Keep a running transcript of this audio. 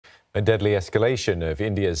A deadly escalation of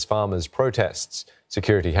India's farmers' protests.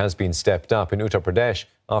 Security has been stepped up in Uttar Pradesh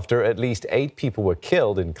after at least 8 people were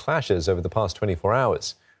killed in clashes over the past 24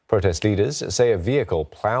 hours. Protest leaders say a vehicle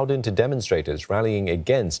plowed into demonstrators rallying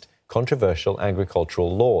against controversial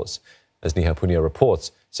agricultural laws. As Neha Punia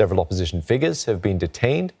reports, several opposition figures have been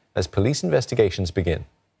detained as police investigations begin.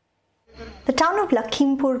 The town of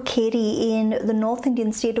Lakhimpur Kheri in the North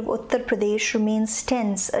Indian state of Uttar Pradesh remains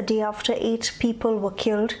tense a day after 8 people were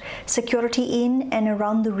killed. Security in and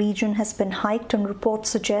around the region has been hiked, and reports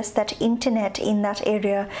suggest that internet in that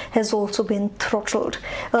area has also been throttled.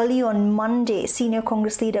 Early on Monday, senior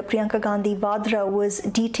Congress leader Priyanka Gandhi Vadra was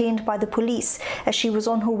detained by the police as she was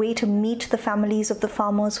on her way to meet the families of the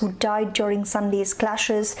farmers who died during Sunday's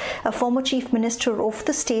clashes. A former chief minister of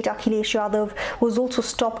the state, Akhilesh Yadav, was also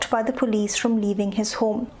stopped by the police from leaving his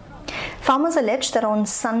home. Farmers allege that on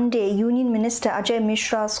Sunday, Union Minister Ajay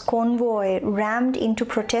Mishra's convoy rammed into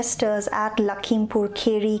protesters at Lakhimpur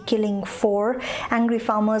Kheri, killing 4. Angry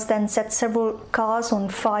farmers then set several cars on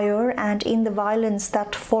fire, and in the violence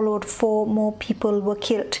that followed, 4 more people were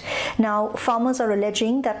killed. Now, farmers are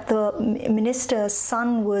alleging that the minister's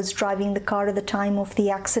son was driving the car at the time of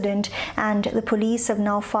the accident, and the police have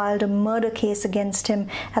now filed a murder case against him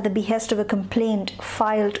at the behest of a complaint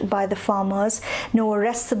filed by the farmers. No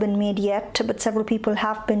arrests have been made yet, but several people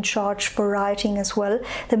have been charged for rioting as well.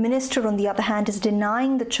 The minister, on the other hand, is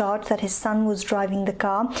denying the charge that his son was driving the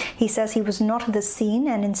car. He says he was not at the scene,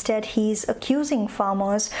 and instead he's accusing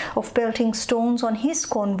farmers of pelting stones on his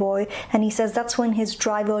convoy, and he says that's when his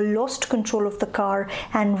driver lost control of the car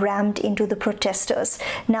and rammed into the protesters.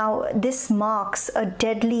 Now, this marks a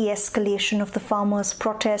deadly escalation of the farmers'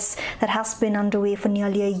 protests that has been underway for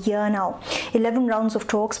nearly a year now. 11 rounds of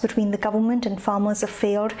talks between the government and farmers have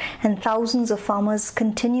failed, and thousands of farmers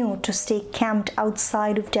continue to stay camped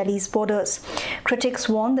outside of Delhi's borders. Critics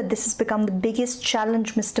warn that this has become the biggest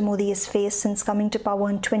challenge Mr. Modi has faced since coming to power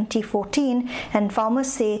in 2014, and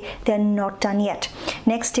farmers say they're not done yet.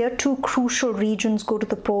 Next year, 2 crucial regions go to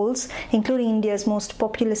the polls, including India's most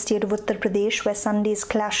populous state of Uttar Pradesh, where Sunday's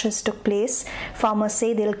clashes took place. Farmers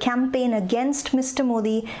say they'll campaign against Mr.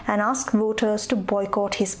 Modi and ask voters to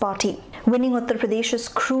boycott his party. Winning Uttar Pradesh is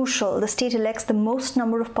crucial. The state elects the most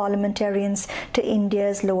number of parliamentarians to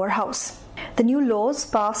India's lower house. The new laws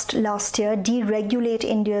passed last year deregulate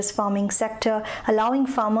India's farming sector, allowing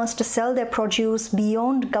farmers to sell their produce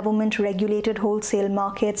beyond government-regulated wholesale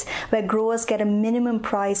markets, where growers get a minimum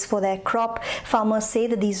price for their crop. Farmers say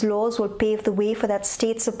that these laws will pave the way for that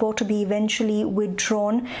state support to be eventually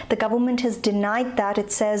withdrawn. The government has denied that.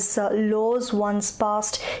 It says laws once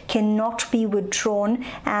passed cannot be withdrawn,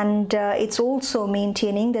 and it's also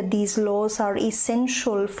maintaining that these laws are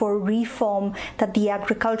essential for reform that the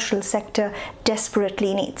agricultural sector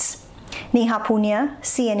desperately needs. Neha Punia,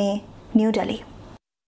 CNA, New Delhi.